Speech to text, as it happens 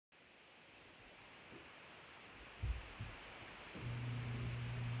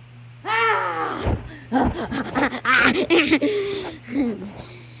Hey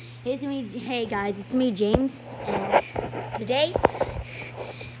guys, it's me, James, and today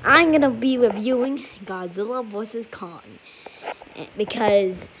I'm gonna be reviewing Godzilla vs. Kong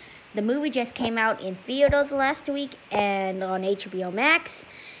because the movie just came out in theaters last week and on HBO Max,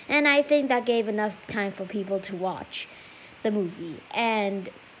 and I think that gave enough time for people to watch the movie. And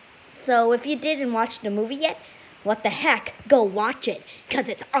so if you didn't watch the movie yet, what the heck, go watch it, because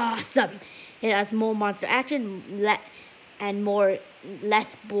it's awesome. It has more monster action and less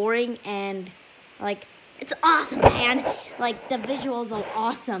boring, and like, it's awesome, man. Like, the visuals are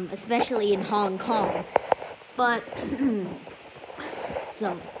awesome, especially in Hong Kong. But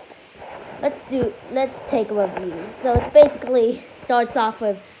so let's take a review. So it's basically starts off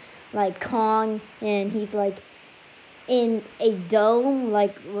with like Kong, and he's like in a dome,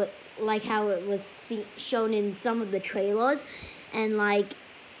 like how it was shown in some of the trailers, and like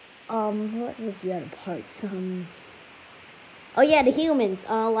what was the other parts? Oh yeah, the humans.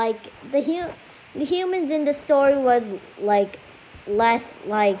 Like the humans in the story was like less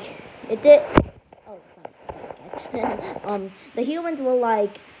like it did. Oh, sorry guys. The humans were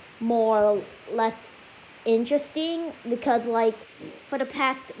like less interesting, because like for the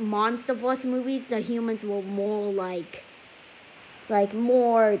past MonsterVerse movies, the humans were more like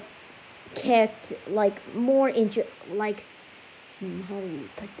more character, like more how do we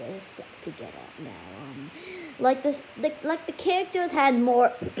put this together now? Like the characters had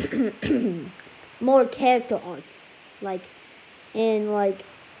more more character arcs. Like in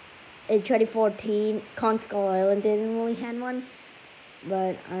 2014, Kong Skull Island didn't really have one,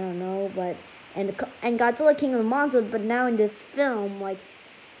 but I don't know. But and Godzilla King of the Monsters. But now in this film,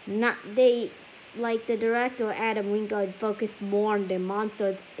 the director Adam Wingard focused more on the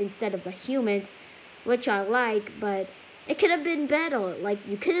monsters instead of the humans, which I like, but it could have been better. Like,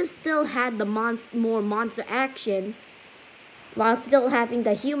 you could have still had the more monster action while still having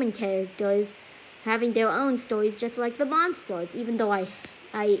the human characters having their own stories, just like the monsters. Even though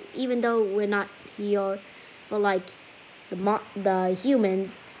even though we're not here for like the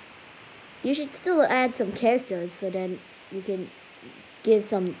humans, you should still add some characters so then you can give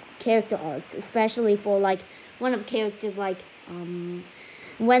some character arcs, especially for like one of the characters like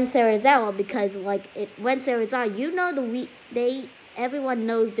Wen Sarazawa, because Wen Sarazawa, everyone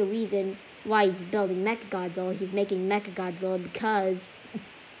knows the reason why he's building Mechagodzilla. He's making Mechagodzilla because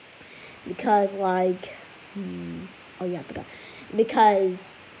oh yeah, I forgot. Because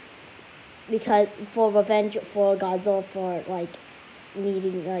for revenge for Godzilla for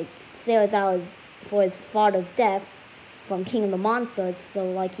needing Sarazawa for his father's death from King of the Monsters,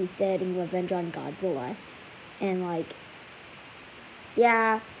 so he's getting revenge on Godzilla. And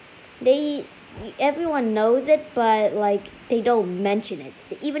yeah, everyone knows it, but they don't mention it.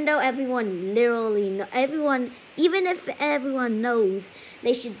 Even though everyone even if everyone knows,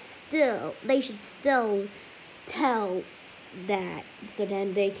 they should still tell that, so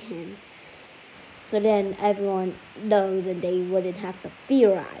then everyone knows and they wouldn't have to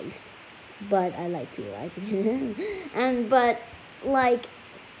theorize. But I like theorizing. But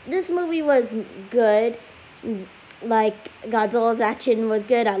this movie was good. Godzilla's action was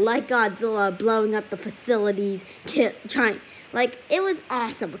good. I like Godzilla blowing up the facilities, it was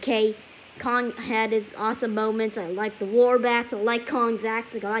awesome, okay? Kong had his awesome moments. I like the war bats. I like Kong's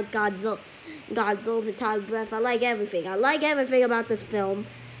acting. I like Godzilla's atomic breath. I like everything. I like everything about this film.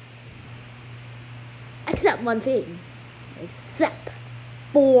 Except one thing. Except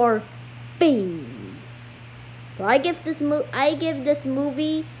for things. So I give this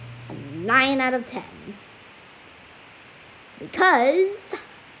movie a 9 out of 10. Because,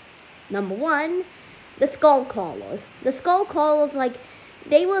 number one, the skull crawlers. The skull crawlers,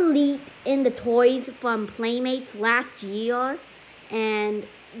 they were leaked in the toys from Playmates last year, and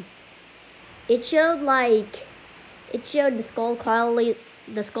it showed the skull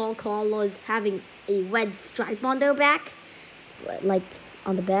crawlers having a red stripe on their back,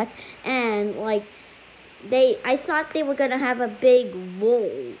 on the back, and I thought they were gonna have a big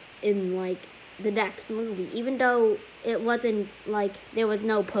role in the next movie, even though it wasn't there was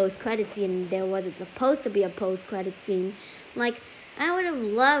no post-credit scene. There wasn't supposed to be a post-credit scene. I would have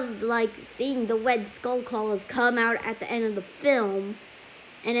loved seeing the red skull crawlers come out at the end of the film,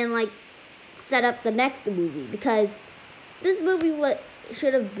 and then set up the next movie, because this movie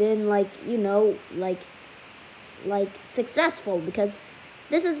should have been successful, because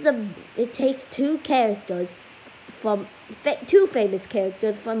it takes two characters from two famous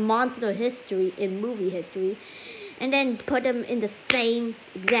characters from monster history in movie history, and then put them in the same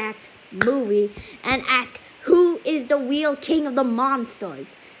exact movie and ask who is the real king of the monsters.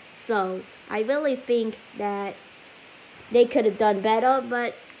 So I really think that they could have done better,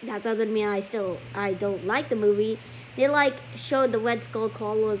 but that doesn't mean I don't like the movie. They like showed the Red Skull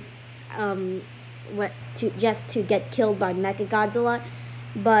Crawlers just to get killed by Mechagodzilla,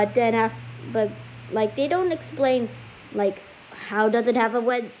 but then but like they don't explain like how does it have a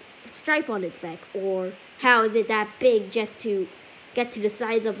red stripe on its back, or how is it that big just to get to the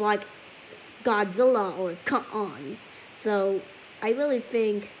size of like Godzilla or Kong. So I really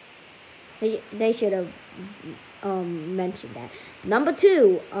think they should have mentioned that. Number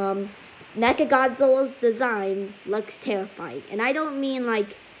 2, Mechagodzilla's design looks terrifying, and I don't mean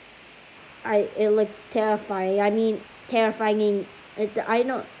like it looks terrifying. I mean terrifying in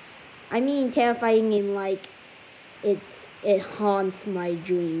I mean terrifying in like it haunts my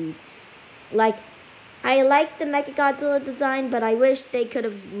dreams. Like I like the Mechagodzilla design, but I wish they could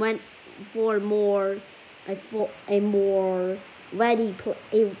have went for a more Ready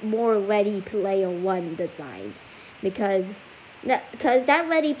Player One design, because that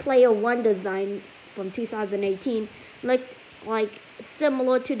Ready Player One design from 2018 looked like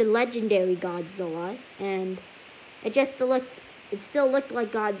similar to the legendary Godzilla, and it still looked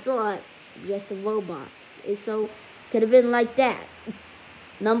like Godzilla, just a robot. So could have been like that.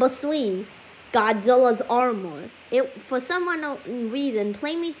 Number 3, Godzilla's armor. For some unknown reason,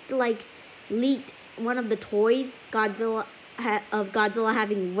 Playmates like leaked one of the toys of Godzilla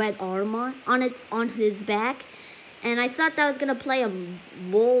having red armor on his back, and I thought that was gonna play a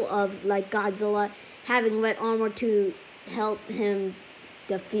role of like Godzilla having red armor to help him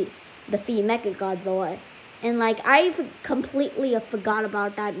defeat Mechagodzilla, and like I completely forgot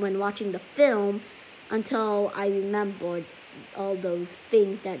about that when watching the film until I remembered all those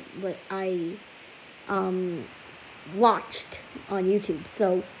things that I watched on YouTube.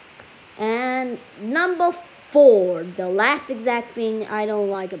 So, and number 4, the last exact thing I don't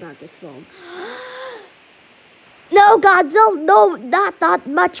like about this film. No Godzilla, no, not that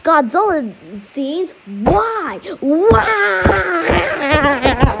much Godzilla scenes. Why?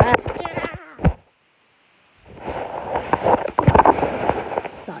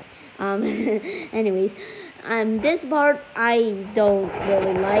 Sorry. Anyways, this part I don't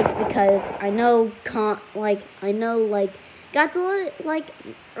really like, because I know Godzilla, like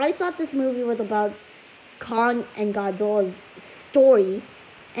I thought this movie was about Kong and Godzilla's story,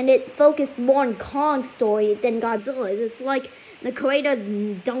 and it focused more on Kong's story than Godzilla's. It's like the creators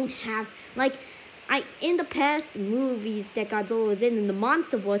don't have, like, in the past movies that Godzilla was in the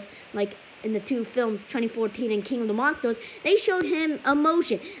MonsterVerse, like in the 2 films, 2014 and King of the Monsters, they showed him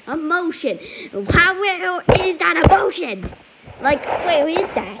emotion. How real is that emotion? Like, where is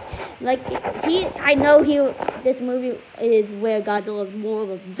that? Like, this movie is where Godzilla is more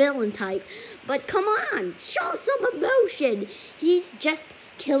of a villain type, but come on, show some emotion. He's just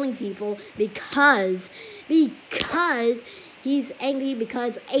killing people because he's angry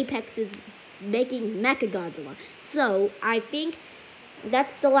because Apex is making Mechagodzilla. So I think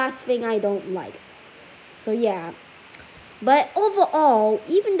that's the last thing I don't like. So yeah. But overall,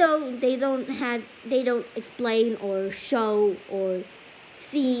 even though they don't explain or show or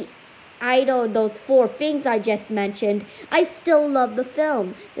see those 4 things I just mentioned, I still love the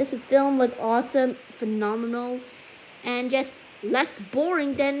film. This film was awesome, phenomenal, and just less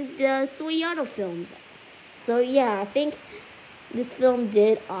boring than the 3 other films. So yeah, I think this film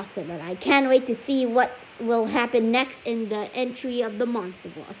did awesome, and I can't wait to see what will happen next in the entry of the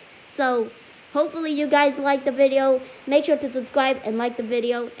MonsterVerse. So hopefully you guys like the video. Make sure to subscribe and like the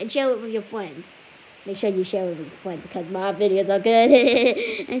video and share it with your friends. Make sure you share it with your friends because my videos are good.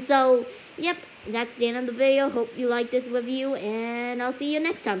 And so, yep, that's the end of the video. Hope you like this review, and I'll see you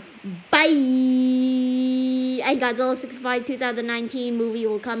next time. Bye! And Godzilla 65 2019 movie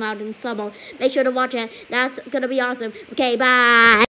will come out in summer. Make sure to watch it. That's going to be awesome. Okay, bye!